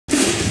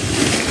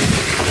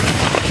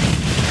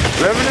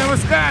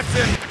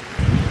Watson.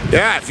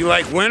 Yeah, if you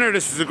like winter,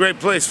 this is a great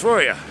place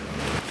for you.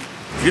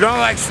 If you don't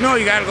like snow,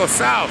 you gotta go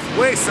south,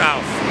 way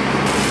south.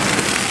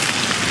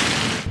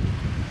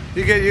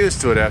 You get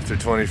used to it after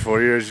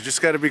 24 years. You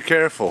just gotta be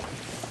careful.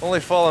 Only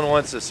fallen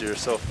once this year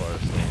so far.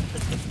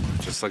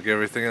 So. Just like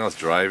everything else,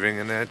 driving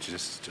and that,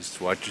 just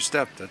watch your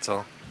step, that's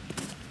all.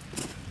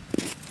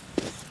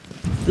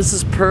 This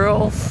is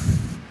Pearl.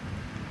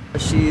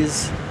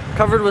 She's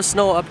covered with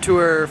snow up to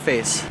her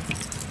face.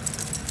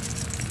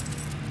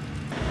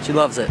 She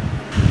loves it.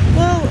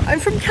 Well, I'm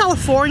from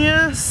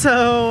California,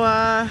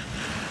 so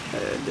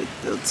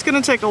it's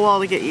gonna take a while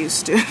to get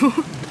used to.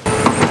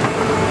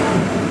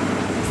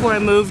 Before I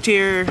moved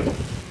here,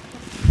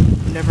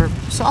 never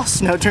saw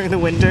snow during the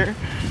winter.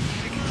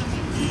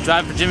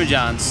 Drive for Jimmy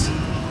John's.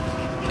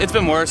 It's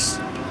been worse.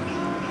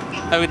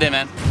 Have a good day,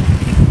 man.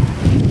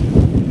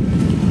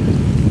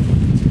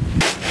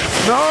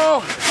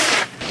 Snow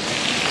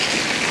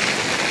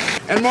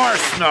and more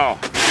snow.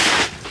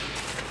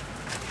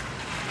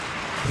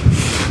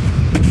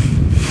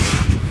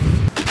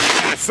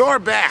 And a sore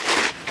back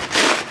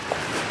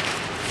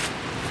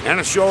and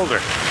a shoulder.